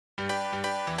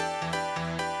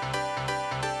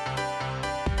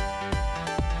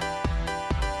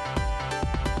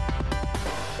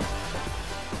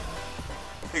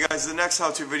Hey guys, the next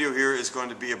how-to video here is going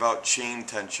to be about chain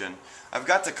tension. I've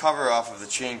got the cover off of the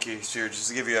chain case here just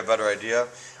to give you a better idea.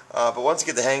 But once you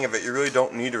get the hang of it, you really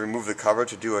don't need to remove the cover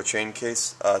to do a chain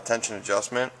case tension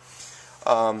adjustment.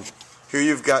 Here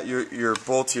you've got your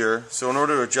bolt here. So in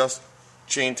order to adjust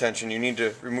chain tension, you need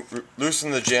to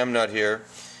loosen the jam nut here,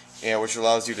 which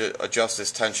allows you to adjust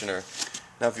this tensioner.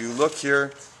 Now if you look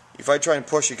here, if I try and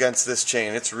push against this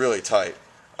chain, it's really tight.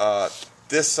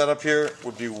 This setup here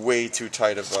would be way too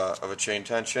tight of a chain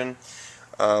tension.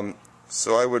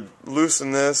 So I would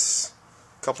loosen this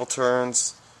a couple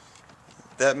turns.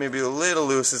 That may be a little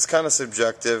loose. It's kind of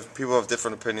subjective. People have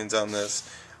different opinions on this.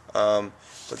 But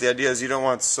the idea is you don't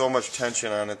want so much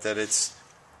tension on it that it's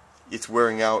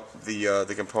wearing out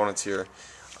the components here.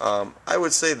 I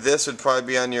would say this would probably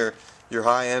be on your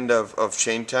high end of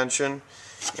chain tension.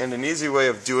 And an easy way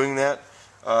of doing that,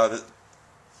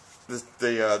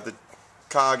 the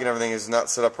cog and everything is not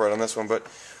set up right on this one, but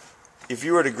if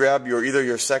you were to grab either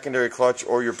your secondary clutch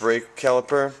or your brake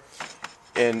caliper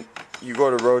and you go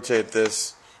to rotate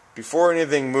this, before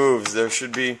anything moves there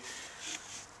should be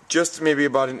just maybe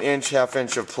about an inch,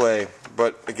 half-inch of play.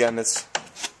 But again, this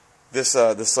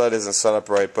sled isn't set up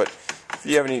right. But if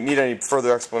you need any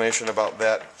further explanation about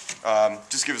that,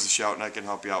 just give us a shout and I can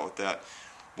help you out with that.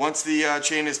 Once the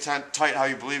chain is tight how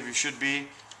you believe you should be,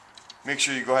 make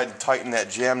sure you go ahead and tighten that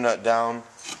jam nut down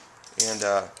and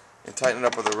tighten it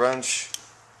up with a wrench,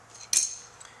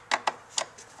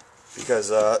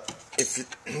 because if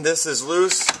this is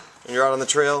loose and you're out on the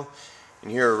trail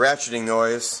and you hear a ratcheting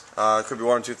noise, it could be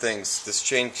one of two things: this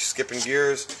chain skipping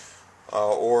gears,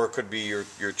 or it could be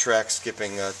your track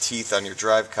skipping teeth on your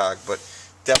drive cog. But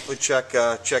definitely check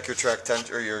your track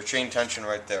tension or your chain tension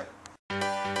right there.